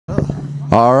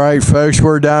All right, folks,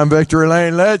 we're down victory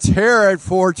lane. Let's hear it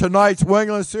for tonight's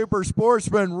Wingland Super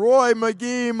Sportsman Roy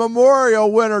McGee Memorial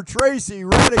winner, Tracy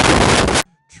Readinger.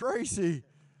 Tracy,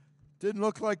 didn't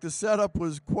look like the setup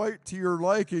was quite to your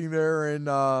liking there in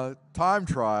time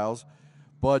trials,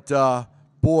 but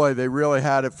boy, they really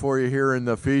had it for you here in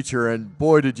the feature, and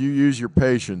boy, did you use your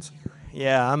patience.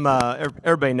 Yeah,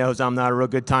 everybody knows I'm not a real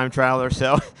good time trialer,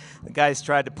 so the guys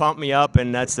tried to pump me up,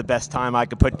 and that's the best time I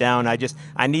could put down.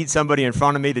 I need somebody in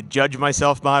front of me to judge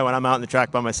myself by. When I'm out in the track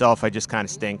by myself, I just kind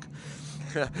of stink.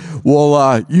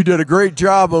 Well, you did a great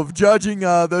job of judging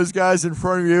those guys in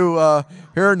front of you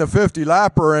here in the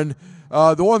 50-lapper, and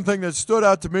the one thing that stood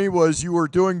out to me was you were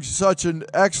doing such an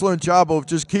excellent job of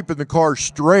just keeping the car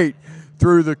straight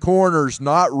through the corners,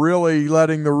 not really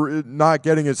not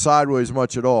getting it sideways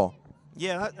much at all.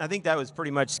 Yeah, I think that was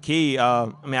pretty much key. I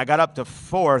mean, I got up to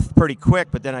fourth pretty quick,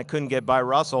 but then I couldn't get by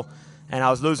Russell, and I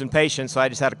was losing patience, so I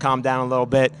just had to calm down a little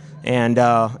bit. And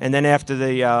then after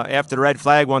the red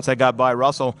flag, once I got by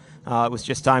Russell, it was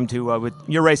just time to.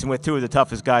 You're racing with two of the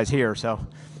toughest guys here, so.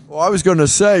 Well, I was going to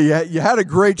say you had a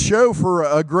great show for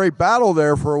a great battle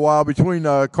there for a while between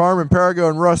Carmen Perigo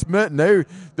and Russ Minton.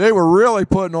 They were really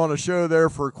putting on a show there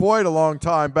for quite a long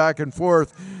time, back and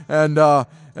forth, and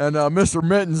Mr.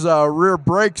 Minton's rear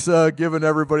brakes giving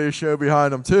everybody a show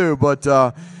behind him too. But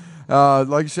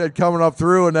like you said, coming up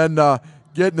through and then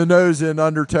getting the nose in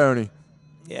under Tony.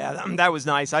 Yeah, that was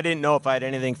nice. I didn't know if I had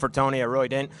anything for Tony. I really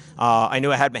didn't. I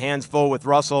knew I had my hands full with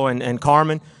Russell and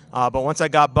Carmen. But once I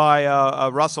got by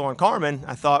Russell and Carmen,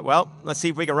 I thought, well, let's see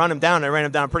if we can run him down. I ran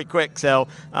him down pretty quick. So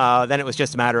then it was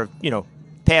just a matter of,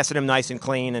 passing him nice and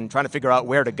clean and trying to figure out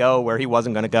where to go, where he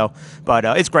wasn't going to go. But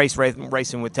it's great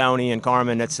racing with Tony and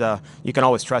Carmen. It's you can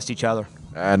always trust each other.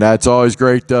 And that's always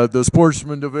great. The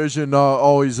sportsman division,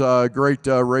 always great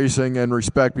racing and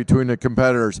respect between the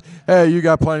competitors. Hey, you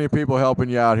got plenty of people helping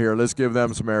you out here. Let's give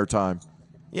them some airtime.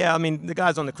 Yeah, I mean, the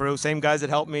guys on the crew, same guys that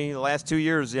helped me the last 2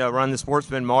 years run the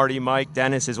Sportsman, Marty, Mike,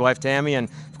 Dennis, his wife Tammy, and,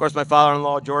 of course, my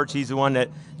father-in-law, George. He's the one that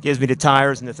gives me the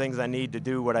tires and the things I need to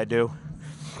do what I do.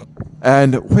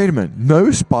 And wait a minute,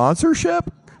 no sponsorship?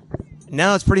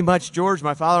 No, it's pretty much George,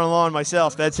 my father-in-law, and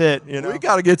myself. That's it. We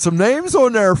got to get some names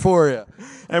on there for you.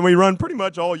 And we run pretty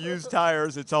much all used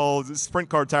tires. It's all sprint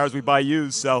car tires we buy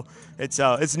used, so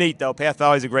it's neat, though. Path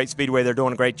Valley is a great speedway. They're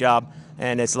doing a great job,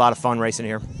 and it's a lot of fun racing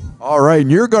here. All right,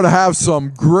 and you're going to have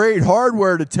some great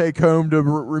hardware to take home to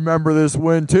remember this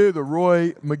win, too. The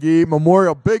Roy McGee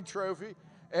Memorial Big Trophy,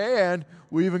 and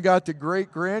we even got the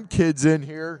great-grandkids in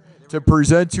here to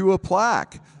present you a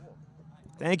plaque.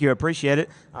 Thank you. I appreciate it.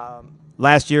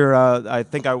 Last year, I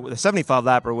think the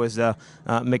 75-lapper was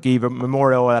McGee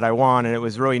Memorial that I won, and it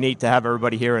was really neat to have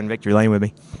everybody here in Victory Lane with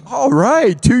me. All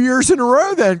right, 2 years in a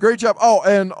row then. Great job. Oh,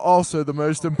 and also the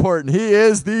most important, he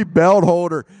is the belt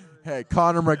holder. Hey,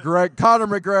 Conor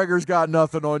McGregor's got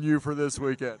nothing on you for this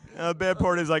weekend. The bad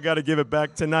part is I got to give it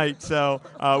back tonight, so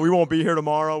we won't be here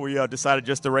tomorrow. We decided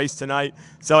just to race tonight,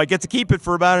 so I get to keep it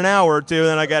for about an hour or two,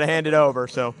 then I got to hand it over.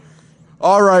 So.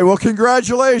 All right, well,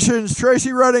 congratulations,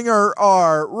 Tracy Readinger,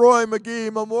 our Roy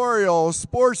McGee Memorial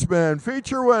Sportsman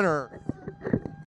feature winner.